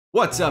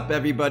What's up,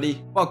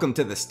 everybody? Welcome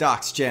to the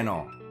Stocks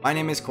channel. My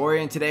name is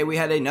Corey, and today we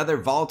had another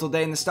volatile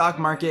day in the stock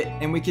market,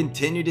 and we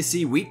continue to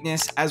see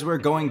weakness as we're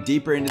going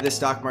deeper into the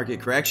stock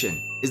market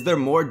correction. Is there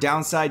more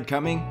downside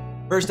coming?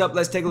 First up,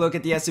 let's take a look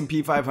at the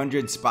S&P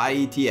 500 SPY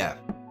ETF.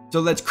 So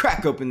let's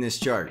crack open this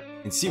chart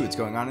and see what's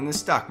going on in the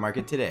stock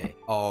market today.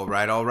 All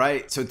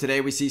right. So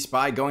today we see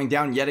SPY going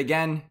down yet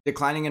again,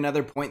 declining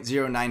another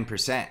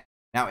 0.09%.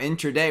 Now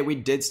intraday, we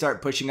did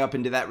start pushing up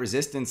into that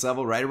resistance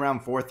level right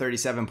around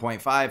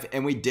 437.5,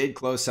 and we did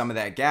close some of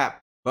that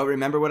gap. But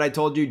remember what I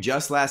told you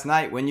just last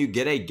night, when you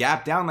get a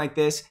gap down like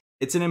this,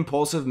 it's an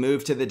impulsive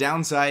move to the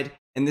downside,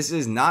 and this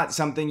is not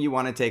something you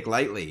want to take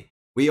lightly.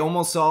 We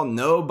almost saw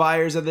no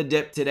buyers of the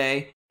dip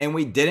today, and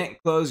we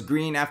didn't close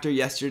green after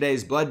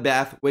yesterday's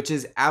bloodbath, which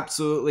is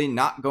absolutely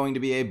not going to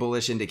be a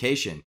bullish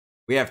indication.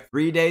 We have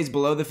 3 days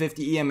below the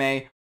 50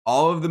 EMA,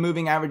 all of the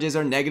moving averages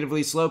are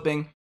negatively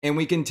sloping, and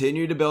we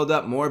continue to build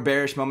up more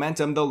bearish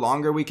momentum the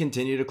longer we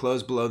continue to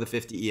close below the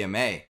 50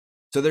 EMA.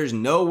 So there's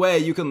no way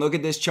you can look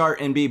at this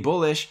chart and be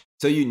bullish,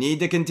 so you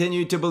need to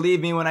continue to believe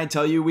me when I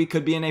tell you we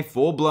could be in a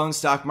full-blown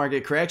stock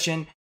market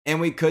correction,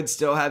 and we could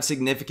still have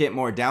significant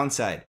more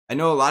downside. I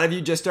know a lot of you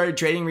just started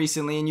trading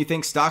recently and you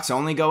think stocks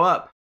only go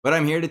up, but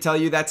I'm here to tell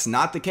you that's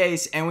not the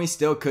case, and we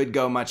still could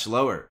go much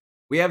lower.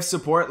 We have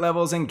support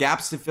levels and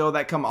gaps to fill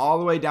that come all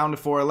the way down to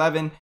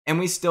 411, and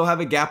we still have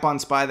a gap on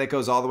SPY that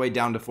goes all the way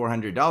down to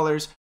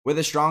 $400, with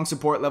a strong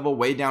support level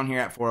way down here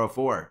at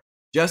 404.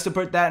 Just to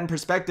put that in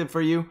perspective for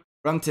you,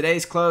 from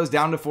today's close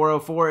down to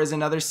 404 is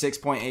another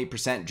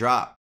 6.8%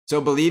 drop.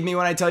 So believe me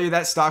when I tell you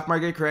that stock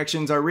market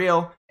corrections are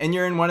real, and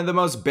you're in one of the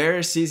most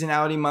bearish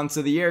seasonality months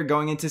of the year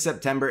going into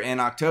September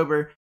and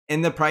October,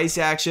 and the price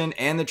action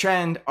and the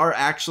trend are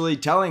actually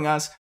telling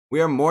us we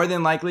are more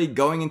than likely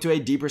going into a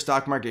deeper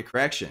stock market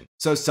correction.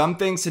 So some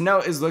things to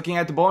note is looking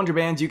at the Bollinger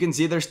Bands, you can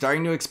see they're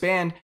starting to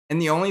expand,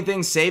 and the only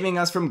thing saving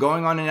us from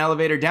going on an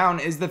elevator down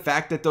is the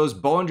fact that those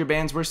Bollinger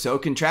Bands were so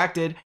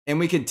contracted, and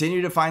we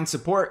continue to find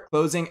support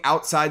closing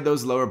outside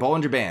those lower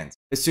Bollinger Bands.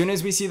 As soon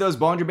as we see those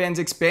Bollinger Bands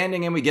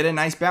expanding and we get a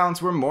nice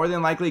bounce, we're more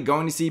than likely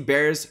going to see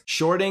bears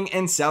shorting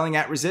and selling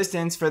at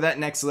resistance for that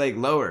next leg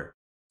lower.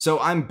 So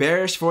I'm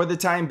bearish for the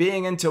time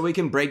being until we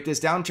can break this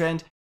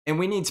downtrend, and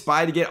we need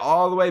SPY to get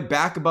all the way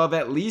back above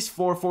at least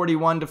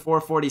 441 to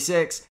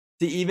 446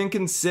 to even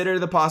consider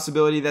the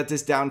possibility that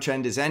this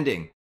downtrend is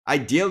ending.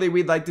 Ideally,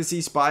 we'd like to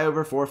see SPY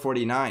over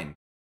 449.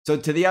 So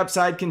to the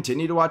upside,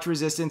 continue to watch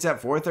resistance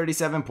at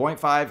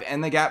 437.5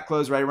 and the gap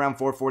close right around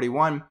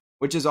 441,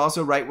 which is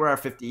also right where our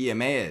 50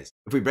 EMA is.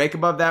 If we break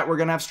above that, we're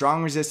going to have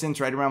strong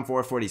resistance right around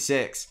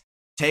 446.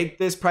 Take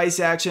this price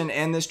action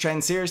and this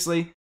trend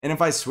seriously, and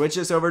if I switch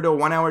this over to a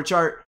 1 hour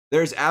chart,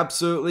 there's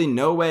absolutely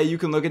no way you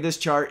can look at this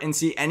chart and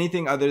see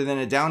anything other than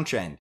a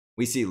downtrend.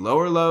 We see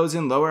lower lows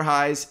and lower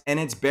highs, and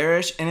it's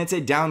bearish and it's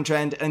a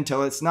downtrend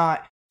until it's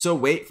not. So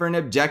wait for an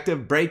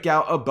objective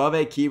breakout above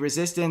a key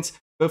resistance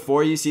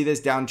before you see this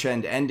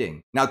downtrend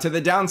ending. Now to the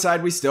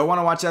downside, we still want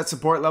to watch that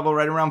support level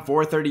right around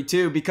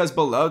 432, because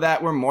below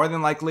that, we're more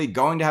than likely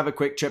going to have a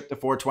quick trip to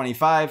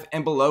 425,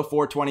 and below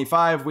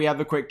 425, we have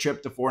a quick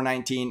trip to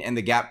 419 and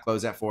the gap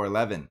close at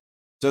 411.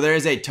 So there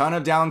is a ton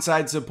of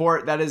downside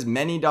support that is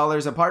many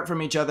dollars apart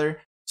from each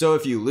other. So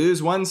if you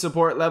lose one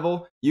support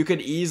level, you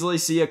could easily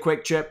see a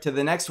quick trip to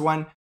the next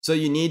one. So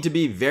you need to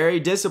be very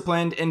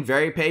disciplined and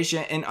very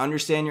patient and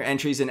understand your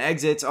entries and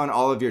exits on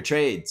all of your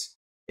trades.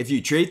 If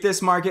you treat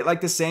this market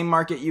like the same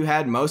market you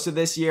had most of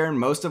this year and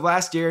most of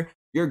last year,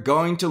 you're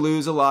going to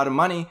lose a lot of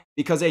money,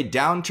 because a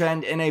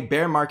downtrend and a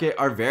bear market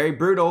are very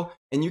brutal,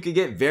 and you could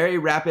get very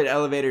rapid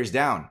elevators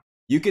down.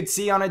 You could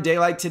see on a day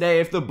like today,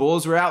 if the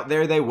bulls were out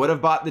there, they would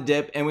have bought the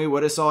dip and we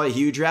would have saw a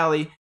huge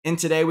rally, and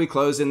today we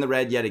closed in the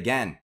red yet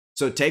again.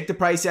 So take the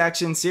price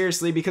action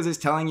seriously, because it's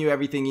telling you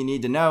everything you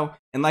need to know.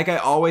 And like I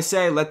always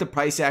say, let the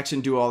price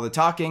action do all the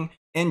talking,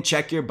 and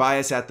check your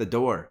bias at the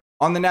door.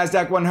 On the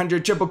NASDAQ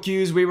 100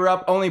 QQQs, we were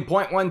up only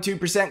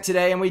 0.12%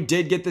 today, and we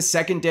did get the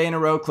second day in a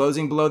row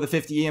closing below the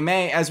 50 EMA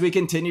as we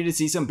continue to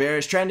see some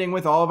bearish trending,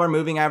 with all of our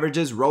moving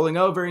averages rolling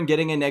over and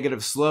getting a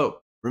negative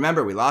slope.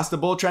 Remember, we lost the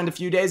bull trend a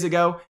few days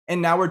ago,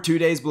 and now we're 2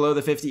 days below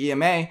the 50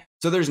 EMA,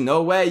 so there's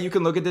no way you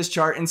can look at this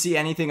chart and see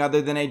anything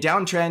other than a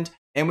downtrend,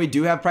 and we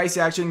do have price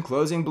action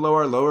closing below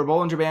our lower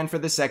Bollinger Band for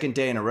the second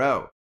day in a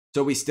row.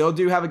 So we still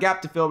do have a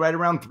gap to fill right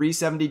around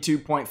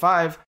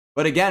 372.5,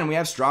 but again, we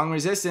have strong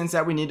resistance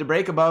that we need to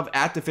break above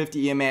at the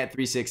 50 EMA at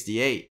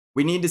 368.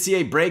 We need to see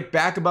a break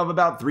back above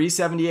about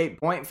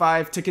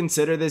 378.5 to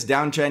consider this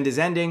downtrend is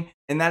ending,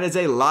 and that is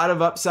a lot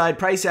of upside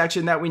price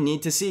action that we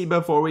need to see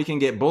before we can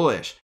get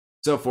bullish.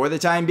 So for the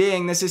time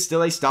being, this is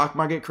still a stock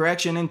market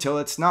correction until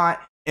it's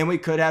not, and we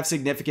could have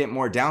significant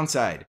more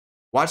downside.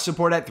 Watch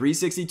support at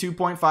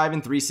 362.5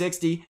 and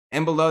 360,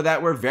 and below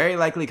that, we're very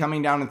likely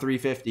coming down to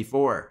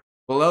 354.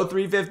 Below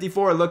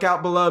 354, look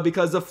out below,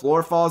 because the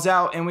floor falls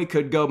out and we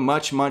could go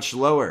much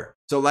lower.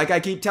 So like I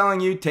keep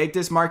telling you, take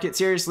this market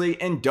seriously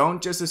and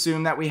don't just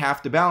assume that we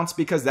have to bounce,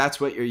 because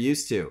that's what you're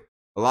used to.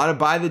 A lot of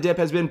buy the dip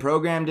has been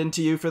programmed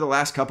into you for the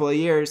last couple of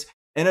years,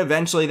 and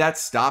eventually that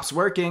stops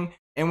working,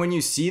 And when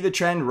you see the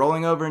trend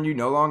rolling over and you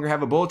no longer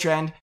have a bull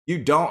trend, you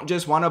don't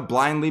just want to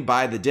blindly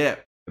buy the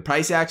dip. The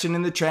price action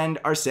and the trend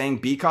are saying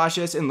be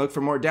cautious and look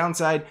for more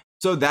downside.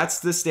 So that's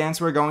the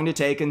stance we're going to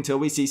take until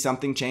we see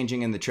something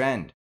changing in the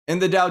trend. In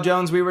the Dow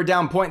Jones, we were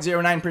down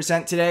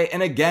 0.09% today.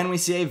 And again, we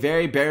see a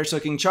very bearish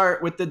looking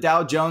chart with the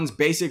Dow Jones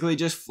basically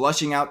just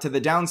flushing out to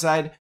the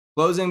downside,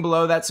 closing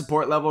below that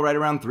support level right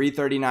around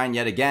 339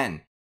 yet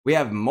again. We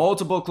have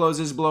multiple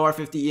closes below our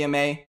 50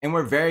 EMA, and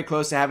we're very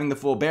close to having the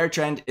full bear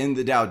trend in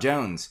the Dow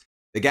Jones.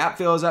 The gap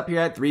fill is up here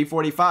at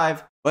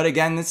 345, but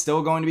again, it's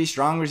still going to be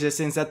strong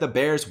resistance that the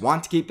bears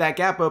want to keep that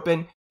gap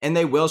open, and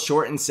they will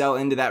short and sell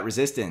into that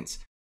resistance.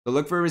 So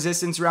look for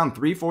resistance around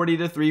 340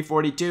 to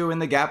 342,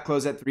 and the gap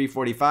close at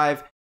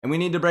 345, and we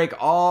need to break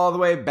all the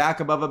way back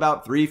above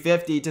about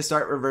 350 to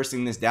start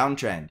reversing this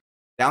downtrend.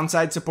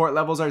 Downside support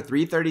levels are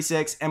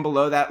 336, and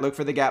below that, look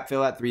for the gap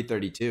fill at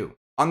 332.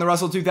 On the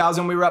Russell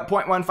 2000, we were up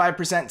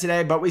 0.15%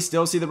 today, but we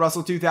still see the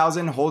Russell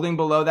 2000 holding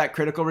below that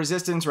critical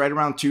resistance right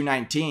around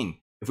 219.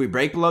 If we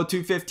break below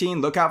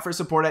 215, look out for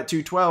support at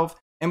 212,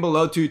 and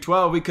below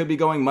 212, we could be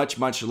going much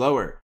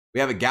lower. We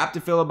have a gap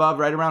to fill above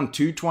right around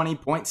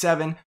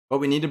 220.7, but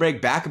we need to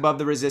break back above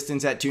the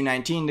resistance at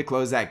 219 to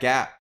close that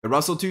gap. The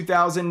Russell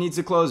 2000 needs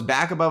to close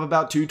back above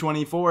about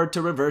 224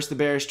 to reverse the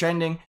bearish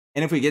trending,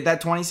 and if we get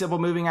that 20 simple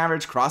moving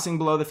average crossing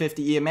below the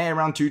 50 EMA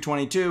around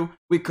 222,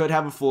 we could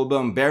have a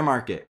full-blown bear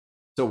market.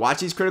 So watch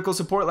these critical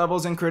support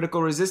levels and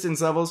critical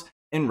resistance levels,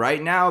 and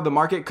right now the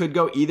market could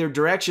go either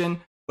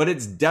direction, but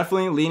it's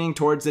definitely leaning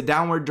towards the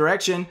downward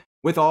direction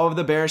with all of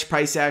the bearish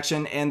price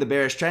action and the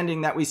bearish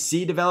trending that we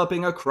see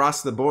developing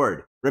across the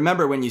board.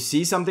 Remember, when you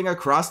see something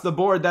across the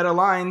board that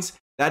aligns,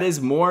 that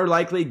is more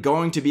likely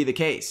going to be the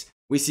case.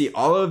 We see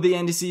all of the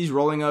indices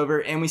rolling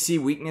over and we see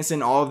weakness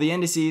in all of the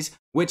indices,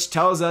 which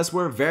tells us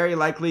we're very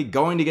likely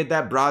going to get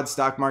that broad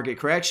stock market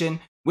correction,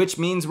 which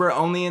means we're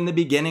only in the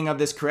beginning of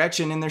this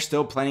correction and there's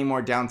still plenty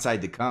more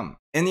downside to come.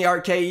 In the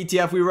ARKK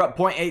ETF, we were up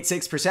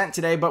 0.86%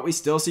 today, but we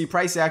still see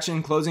price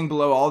action closing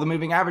below all the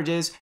moving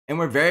averages, and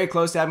we're very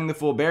close to having the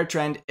full bear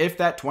trend if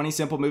that 20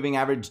 simple moving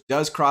average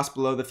does cross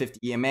below the 50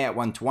 EMA at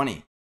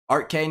 120.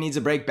 ARKK needs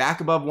to break back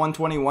above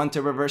 121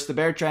 to reverse the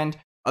bear trend.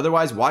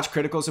 Otherwise, watch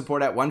critical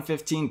support at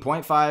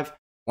 115.5,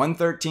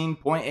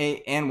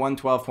 113.8, and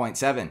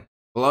 112.7.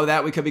 Below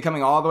that, we could be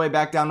coming all the way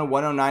back down to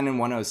 109 and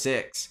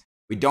 106.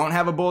 We don't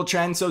have a bull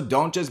trend, so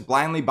don't just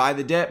blindly buy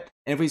the dip.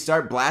 And if we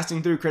start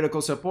blasting through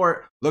critical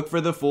support, look for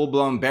the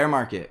full-blown bear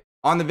market.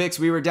 On the VIX,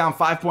 we were down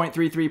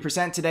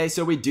 5.33% today,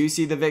 so we do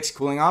see the VIX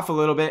cooling off a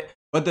little bit,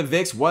 but the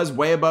VIX was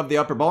way above the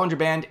upper Bollinger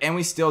Band, and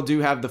we still do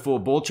have the full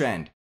bull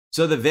trend.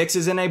 So the VIX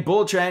is in a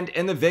bull trend,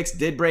 and the VIX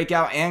did break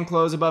out and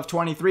close above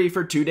 23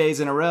 for 2 days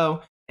in a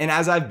row. And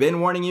as I've been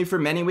warning you for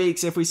many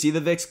weeks, if we see the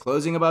VIX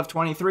closing above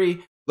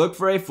 23, look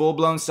for a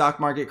full-blown stock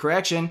market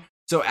correction.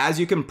 So as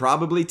you can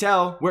probably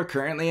tell, we're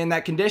currently in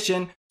that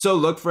condition, so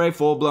look for a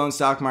full-blown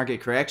stock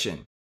market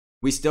correction.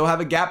 We still have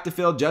a gap to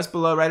fill just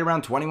below right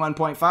around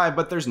 21.5,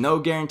 but there's no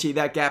guarantee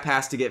that gap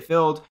has to get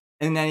filled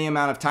in any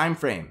amount of time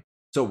frame.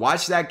 So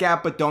watch that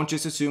gap, but don't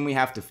just assume we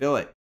have to fill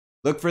it.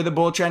 Look for the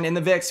bull trend in the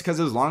VIX, because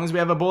as long as we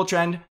have a bull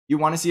trend, you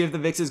want to see if the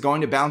VIX is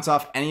going to bounce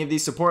off any of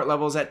these support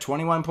levels at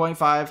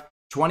 21.5,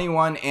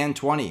 21, and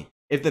 20.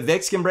 If the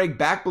VIX can break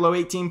back below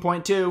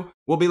 18.2,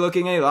 we'll be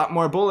looking a lot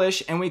more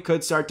bullish and we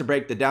could start to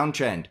break the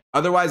downtrend.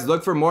 Otherwise,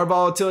 look for more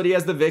volatility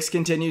as the VIX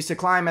continues to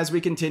climb as we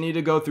continue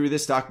to go through the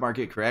stock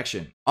market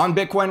correction. On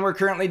Bitcoin, we're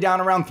currently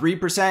down around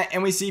 3%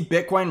 and we see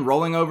Bitcoin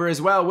rolling over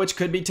as well, which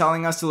could be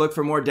telling us to look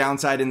for more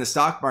downside in the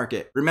stock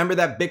market. Remember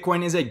that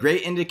Bitcoin is a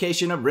great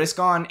indication of risk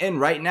on, and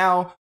right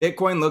now,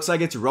 Bitcoin looks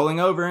like it's rolling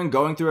over and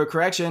going through a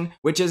correction,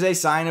 which is a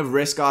sign of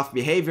risk off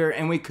behavior,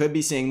 and we could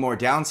be seeing more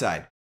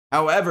downside.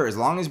 However, as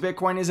long as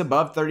Bitcoin is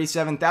above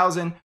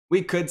 37,000,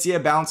 we could see a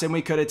bounce and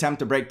we could attempt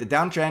to break the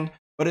downtrend,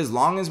 but as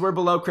long as we're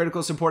below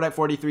critical support at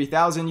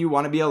 43,000, you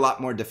want to be a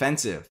lot more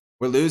defensive.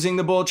 We're losing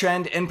the bull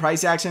trend and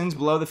price actions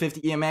below the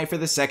 50 EMA for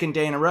the second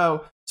day in a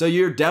row, so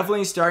you're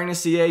definitely starting to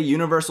see a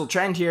universal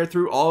trend here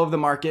through all of the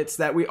markets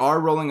that we are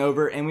rolling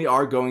over and we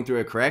are going through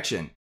a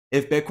correction.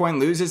 If Bitcoin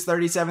loses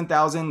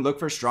 37,000, look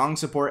for strong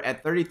support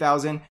at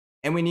 30,000,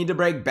 and we need to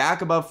break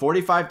back above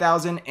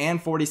 45,000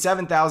 and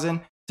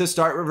 47,000 to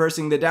start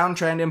reversing the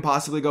downtrend and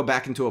possibly go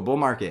back into a bull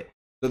market.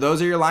 So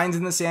those are your lines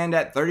in the sand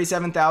at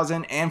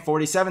 37,000 and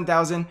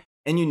 47,000,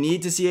 and you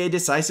need to see a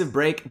decisive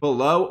break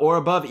below or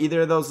above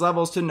either of those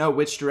levels to know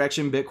which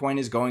direction Bitcoin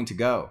is going to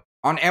go.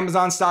 On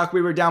Amazon stock,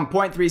 we were down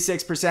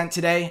 0.36%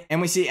 today,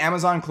 and we see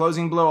Amazon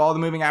closing below all the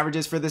moving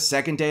averages for the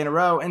second day in a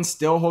row and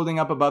still holding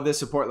up above this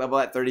support level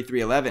at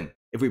 33.11.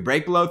 If we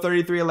break below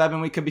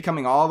 33.11, we could be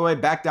coming all the way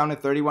back down to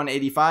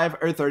 31.85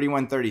 or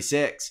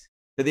 31.36.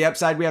 To the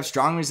upside, we have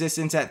strong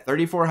resistance at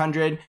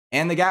 3,400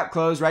 and the gap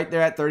close right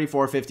there at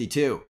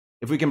 34.52.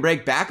 If we can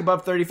break back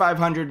above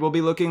 3,500, we'll be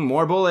looking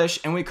more bullish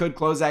and we could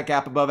close that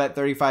gap above at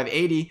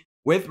 35.80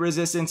 with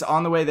resistance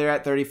on the way there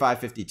at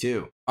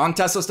 35.52. On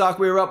Tesla stock,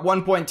 we were up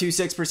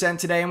 1.26%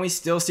 today and we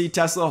still see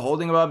Tesla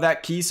holding above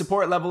that key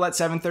support level at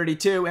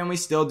 732, and we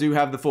still do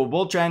have the full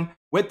bull trend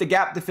with the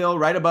gap to fill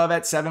right above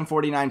at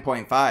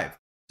 749.5.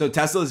 So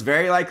Tesla is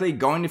very likely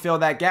going to fill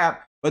that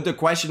gap, but the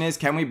question is,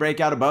 can we break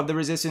out above the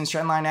resistance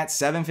trend line at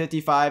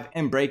 755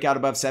 and break out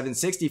above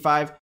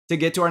 765 to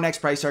get to our next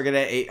price target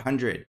at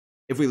 800?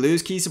 If we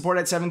lose key support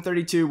at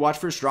 732, watch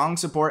for strong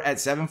support at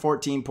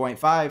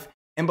 714.5,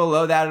 and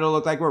below that it'll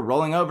look like we're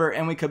rolling over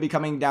and we could be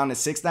coming down to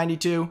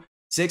 692,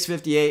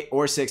 658,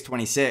 or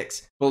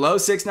 626. Below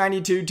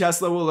 692,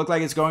 Tesla will look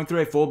like it's going through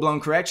a full-blown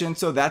correction,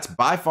 so that's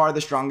by far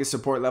the strongest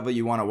support level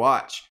you want to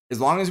watch.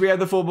 As long as we have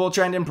the full bull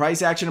trend and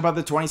price action above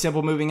the 20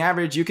 simple moving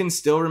average, you can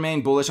still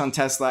remain bullish on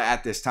Tesla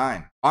at this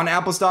time. On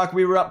Apple stock,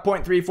 we were up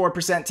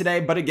 0.34% today,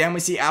 but again, we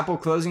see Apple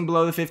closing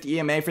below the 50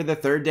 EMA for the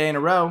third day in a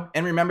row.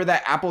 And remember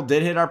that Apple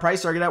did hit our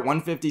price target at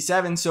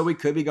 157, so we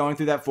could be going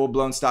through that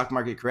full-blown stock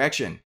market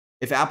correction.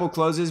 If Apple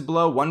closes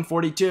below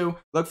 142,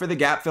 look for the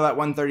gap fill at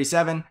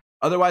 137.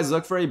 Otherwise,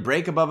 look for a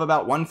break above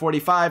about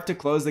 145 to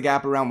close the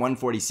gap around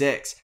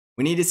 146.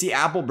 We need to see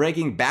Apple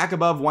breaking back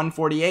above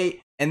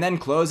 148 and then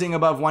closing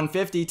above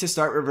 150 to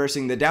start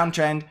reversing the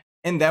downtrend,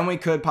 and then we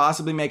could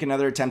possibly make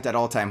another attempt at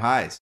all-time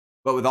highs.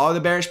 But with all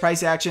the bearish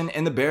price action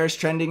and the bearish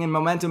trending and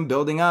momentum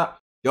building up,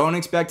 don't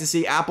expect to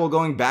see Apple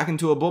going back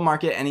into a bull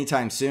market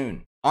anytime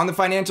soon. On the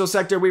financial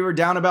sector, we were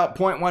down about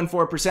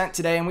 0.14%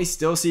 today, and we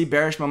still see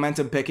bearish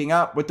momentum picking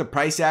up with the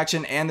price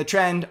action and the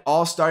trend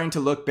all starting to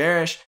look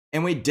bearish.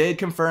 And we did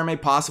confirm a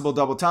possible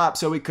double top,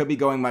 so we could be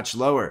going much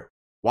lower.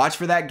 Watch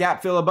for that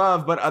gap fill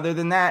above, but other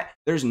than that,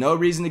 there's no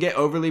reason to get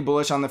overly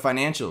bullish on the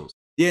financials.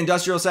 The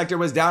industrial sector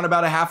was down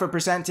about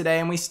 0.5% today,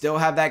 and we still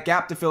have that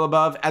gap to fill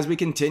above as we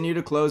continue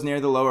to close near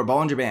the lower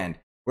Bollinger Band.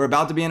 We're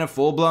about to be in a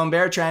full-blown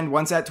bear trend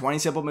once that 20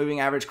 simple moving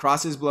average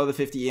crosses below the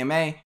 50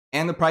 EMA,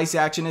 and the price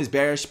action is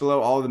bearish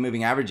below all of the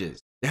moving averages.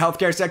 The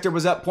healthcare sector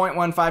was up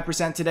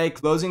 0.15% today,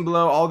 closing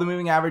below all the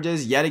moving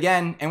averages yet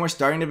again, and we're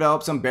starting to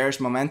develop some bearish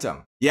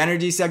momentum. The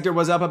energy sector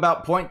was up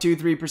about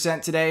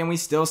 0.23% today, and we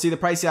still see the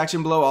price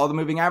action below all the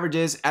moving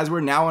averages as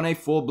we're now on a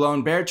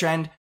full-blown bear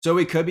trend, so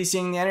we could be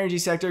seeing the energy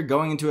sector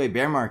going into a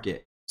bear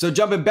market. So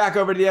jumping back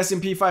over to the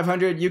S&P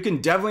 500, you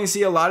can definitely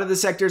see a lot of the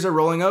sectors are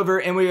rolling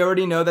over, and we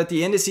already know that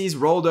the indices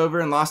rolled over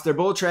and lost their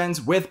bull trends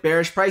with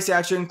bearish price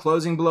action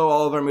closing below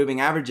all of our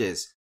moving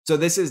averages. So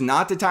this is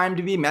not the time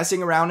to be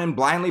messing around and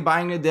blindly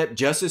buying a dip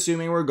just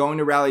assuming we're going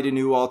to rally to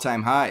new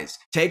all-time highs.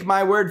 Take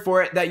my word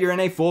for it that you're in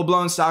a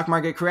full-blown stock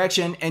market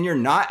correction and you're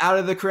not out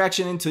of the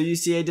correction until you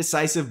see a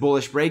decisive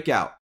bullish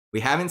breakout.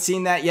 We haven't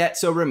seen that yet,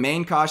 so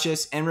remain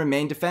cautious and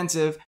remain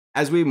defensive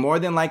as we more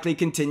than likely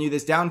continue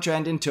this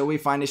downtrend until we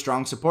find a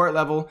strong support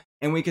level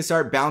and we can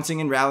start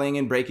bouncing and rallying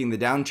and breaking the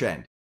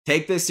downtrend.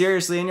 Take this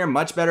seriously and you're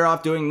much better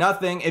off doing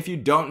nothing if you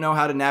don't know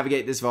how to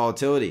navigate this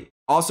volatility.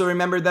 Also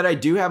remember that I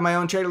do have my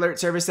own trade alert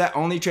service that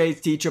only trades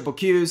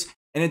TQQQs,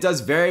 and it does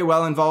very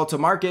well in volatile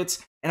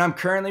markets, and I'm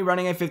currently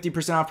running a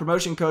 50% off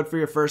promotion code for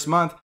your first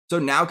month, so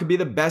now could be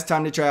the best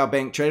time to try out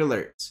BANC trade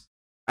alerts.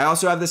 I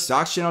also have the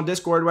Stocks Channel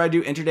Discord where I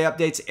do intraday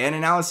updates and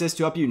analysis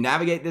to help you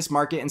navigate this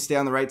market and stay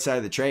on the right side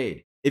of the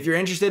trade. If you're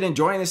interested in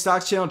joining the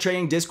Stocks Channel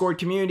Trading Discord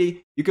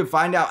community, you can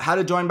find out how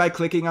to join by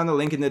clicking on the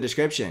link in the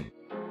description.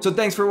 So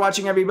thanks for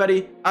watching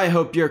everybody, I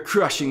hope you're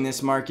crushing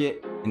this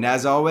market, and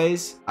as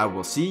always, I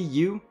will see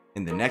you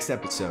in the next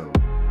episode.